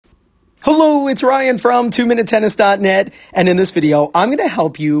Hello, it's Ryan from 2minutetennis.net, and in this video, I'm going to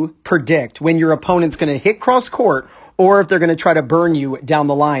help you predict when your opponent's going to hit cross court or if they're going to try to burn you down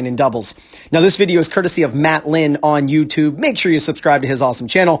the line in doubles. Now, this video is courtesy of Matt Lynn on YouTube. Make sure you subscribe to his awesome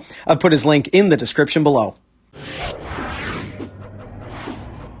channel. I've put his link in the description below.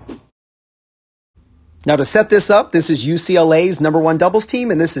 Now, to set this up, this is UCLA's #1 doubles team,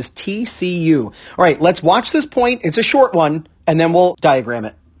 and this is TCU. All right, let's watch this point. It's a short one, and then we'll diagram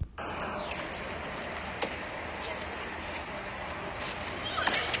it.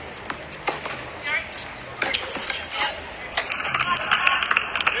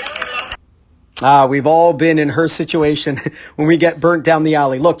 We've all been in her situation when we get burnt down the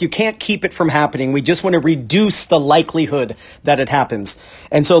alley. Look, you can't keep it from happening. We just want to reduce the likelihood that it happens.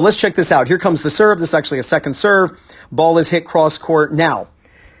 And so let's check this out. Here comes the serve. This is actually a second serve. Ball is hit cross court. Now,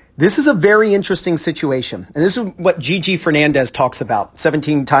 this is a very interesting situation. And this is what Gigi Fernandez talks about.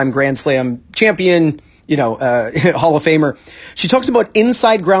 17-time Grand Slam champion, Hall of Famer. She talks about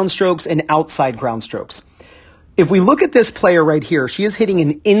inside ground strokes and outside ground strokes. If we look at this player right here, she is hitting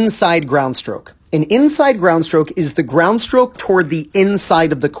an inside ground stroke. An inside ground stroke is the ground stroke toward the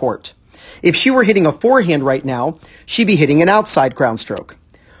inside of the court. If she were hitting a forehand right now, she'd be hitting an outside ground stroke.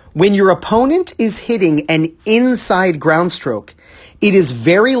 When your opponent is hitting an inside ground stroke, it is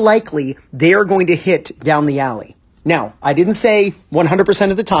very likely they are going to hit down the alley. Now, I didn't say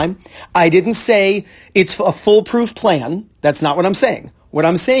 100% of the time. I didn't say it's a foolproof plan. That's not what I'm saying. What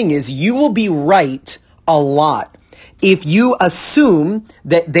I'm saying is you will be right a lot if you assume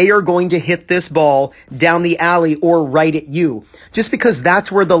that they are going to hit this ball down the alley or right at you, just because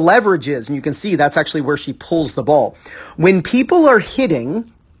that's where the leverage is. And you can see that's actually where she pulls the ball. When people are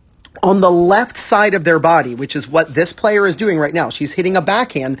hitting on the left side of their body, which is what this player is doing right now. She's hitting a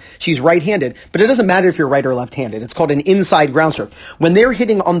backhand. She's right-handed, but it doesn't matter if you're right or left-handed. It's called an inside ground stroke. When they're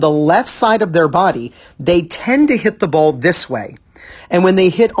hitting on the left side of their body, they tend to hit the ball this way. And when they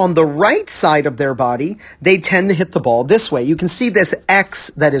hit on the right side of their body, they tend to hit the ball this way. You can see this X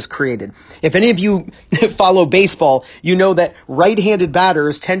that is created. If any of you follow baseball, you know that right-handed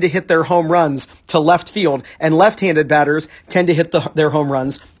batters tend to hit their home runs to left field, and left-handed batters tend to hit their home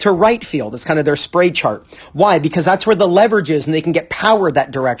runs to right field. It's kind of their spray chart. Why? Because that's where the leverage is, and they can get power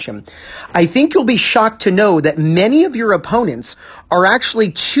that direction. I think you'll be shocked to know that many of your opponents are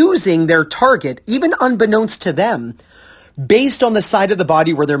actually choosing their target, even unbeknownst to them, based on the side of the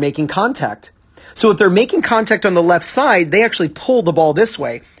body where they're making contact. So if they're making contact on the left side, they actually pull the ball this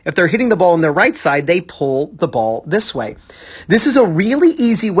way. If they're hitting the ball on their right side, they pull the ball this way. This is a really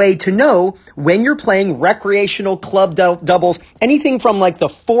easy way to know when you're playing recreational club doubles, anything from like the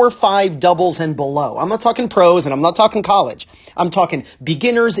 4-5 doubles and below. I'm not talking pros and I'm not talking college. I'm talking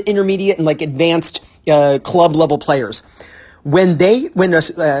beginners, intermediate, and like advanced club level players. When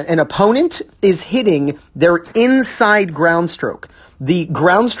an opponent is hitting their inside ground stroke, the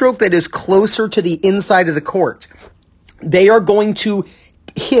ground stroke that is closer to the inside of the court, they are going to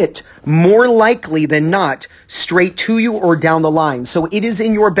hit more likely than not straight to you or down the line. So it is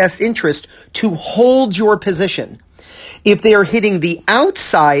in your best interest to hold your position. If they are hitting the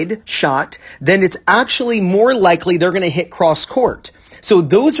outside shot, then it's actually more likely they're going to hit cross court. So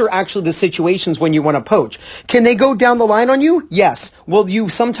those are actually the situations when you want to poach. Can they go down the line on you? Yes. Will you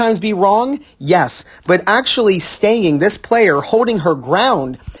sometimes be wrong? Yes. But actually staying, this player holding her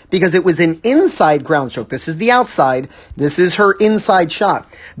ground because it was an inside ground stroke. This is the outside. This is her inside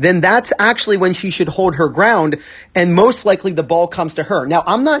shot. Then that's actually when she should hold her ground, and most likely the ball comes to her. Now,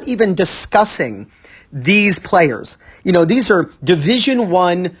 I'm not even discussing these players. These are Division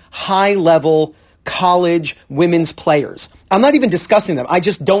I high-level college women's players. I'm not even discussing them. I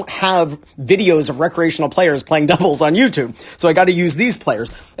just don't have videos of recreational players playing doubles on YouTube. So I got to use these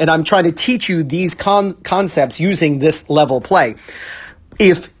players. And I'm trying to teach you these concepts using this level play.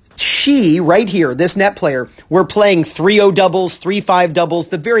 If she, right here, this net player, were playing 3-0 doubles, 3-5 doubles,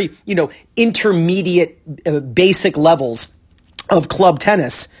 the very, intermediate basic levels of club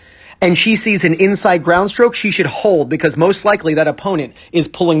tennis, and she sees an inside ground stroke, she should hold because most likely that opponent is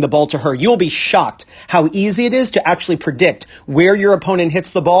pulling the ball to her. You'll be shocked how easy it is to actually predict where your opponent hits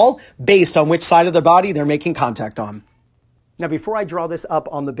the ball based on which side of the body they're making contact on. Now, before I draw this up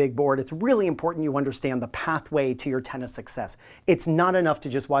on the big board, it's really important you understand the pathway to your tennis success. It's not enough to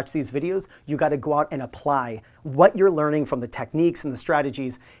just watch these videos. You got to go out and apply what you're learning from the techniques and the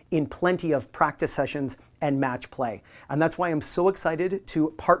strategies in plenty of practice sessions and match play. And that's why I'm so excited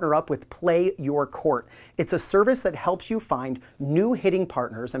to partner up with Play Your Court. It's a service that helps you find new hitting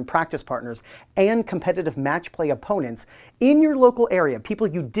partners and practice partners and competitive match play opponents in your local area, people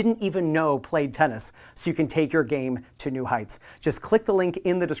you didn't even know played tennis, so you can take your game to new heights. Just click the link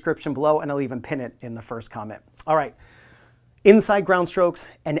in the description below, and I'll even pin it in the first comment. All right, inside ground strokes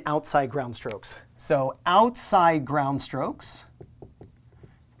and outside ground strokes. So outside ground strokes,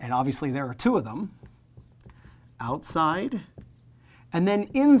 and obviously there are two of them, outside and then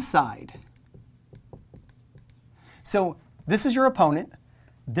inside. So this is your opponent.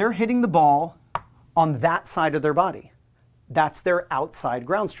 They're hitting the ball on that side of their body. That's their outside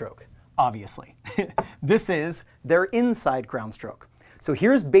ground stroke, obviously. This is their inside ground stroke. So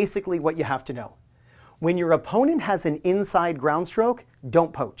here's basically what you have to know. When your opponent has an inside ground stroke,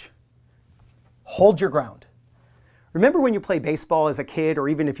 don't poach. Hold your ground. Remember when you play baseball as a kid, or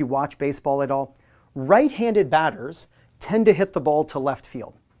even if you watch baseball at all, right-handed batters tend to hit the ball to left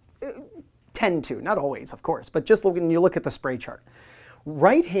field. Tend to, not always, of course, but just when you look at the spray chart.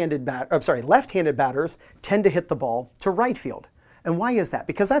 Left-handed batters tend to hit the ball to right field. And why is that?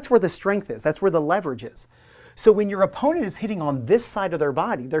 Because that's where the strength is. That's where the leverage is. So when your opponent is hitting on this side of their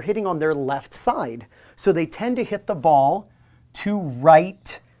body, they're hitting on their left side. So they tend to hit the ball to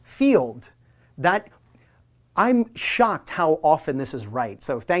right field. I'm shocked how often this is right.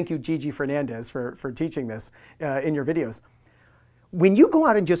 So thank you, Gigi Fernandez, for teaching this in your videos. When you go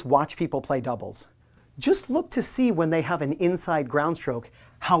out and just watch people play doubles, just look to see when they have an inside ground stroke,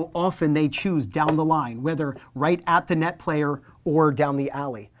 how often they choose down the line, whether right at the net player or down the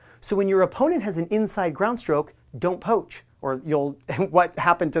alley. So when your opponent has an inside ground stroke, don't poach, or what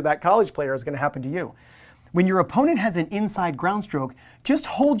happened to that college player is going to happen to you. When your opponent has an inside ground stroke, just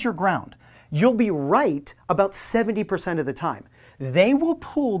hold your ground. You'll be right about 70% of the time. They will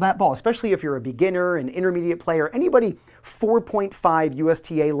pull that ball, especially if you're a beginner, an intermediate player, anybody 4.5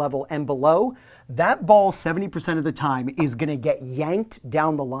 USTA level and below, that ball 70% of the time is going to get yanked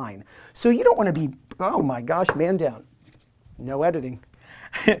down the line. So you don't want to be, oh my gosh, man down. No editing.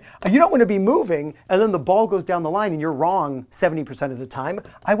 You don't want to be moving and then the ball goes down the line and you're wrong 70% of the time.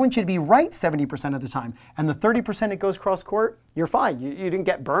 I want you to be right 70% of the time. And the 30% it goes cross court, you're fine. You didn't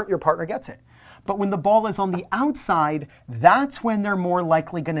get burnt, your partner gets it. But when the ball is on the outside, that's when they're more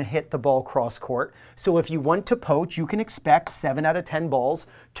likely going to hit the ball cross court. So if you want to poach, you can expect 7 out of 10 balls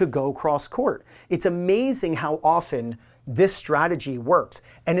to go cross court. It's amazing how often this strategy works.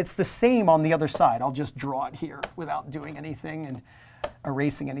 And it's the same on the other side. I'll just draw it here without doing anything and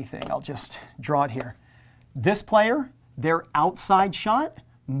erasing anything. I'll just draw it here. This player, their outside shot,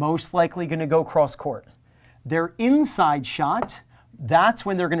 most likely going to go cross court. Their inside shot, that's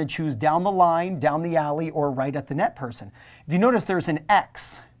when they're going to choose down the line, down the alley, or right at the net person. If you notice, there's an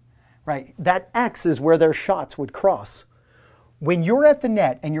X, right? That X is where their shots would cross. When you're at the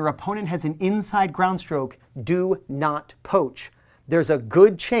net and your opponent has an inside ground stroke, do not poach. There's a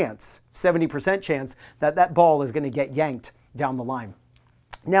good chance, 70% chance, that that ball is going to get yanked down the line.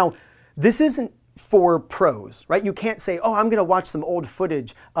 Now, this isn't for pros, right? You can't say, oh, I'm going to watch some old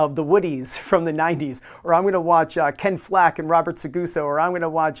footage of the Woodies from the 90s, or I'm going to watch Ken Flack and Robert Seguso, or I'm going to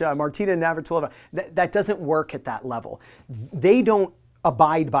watch Martina Navratilova. That doesn't work at that level. They don't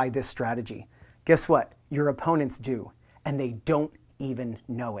abide by this strategy. Guess what? Your opponents do, and they don't even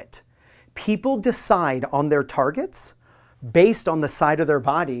know it. People decide on their targets based on the side of their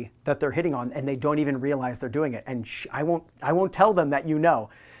body that they're hitting on, and they don't even realize they're doing it. And I won't tell them that you know.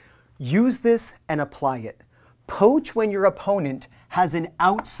 Use this and apply it. Poach when your opponent has an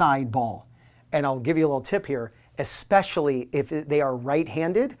outside ball. And I'll give you a little tip here, especially if they are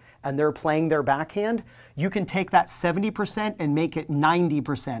right-handed and they're playing their backhand, you can take that 70% and make it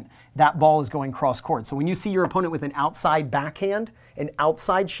 90%. That ball is going cross court. So when you see your opponent with an outside backhand, an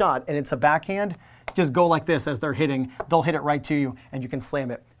outside shot, and it's a backhand, just go like this as they're hitting. They'll hit it right to you, and you can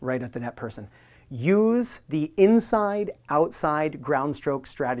slam it right at the net person. Use the inside-outside ground stroke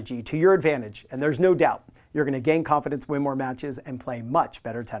strategy to your advantage, and there's no doubt you're going to gain confidence, win more matches, and play much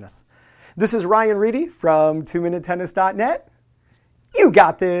better tennis. This is Ryan Reedy from 2minutetennis.net. You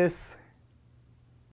got this.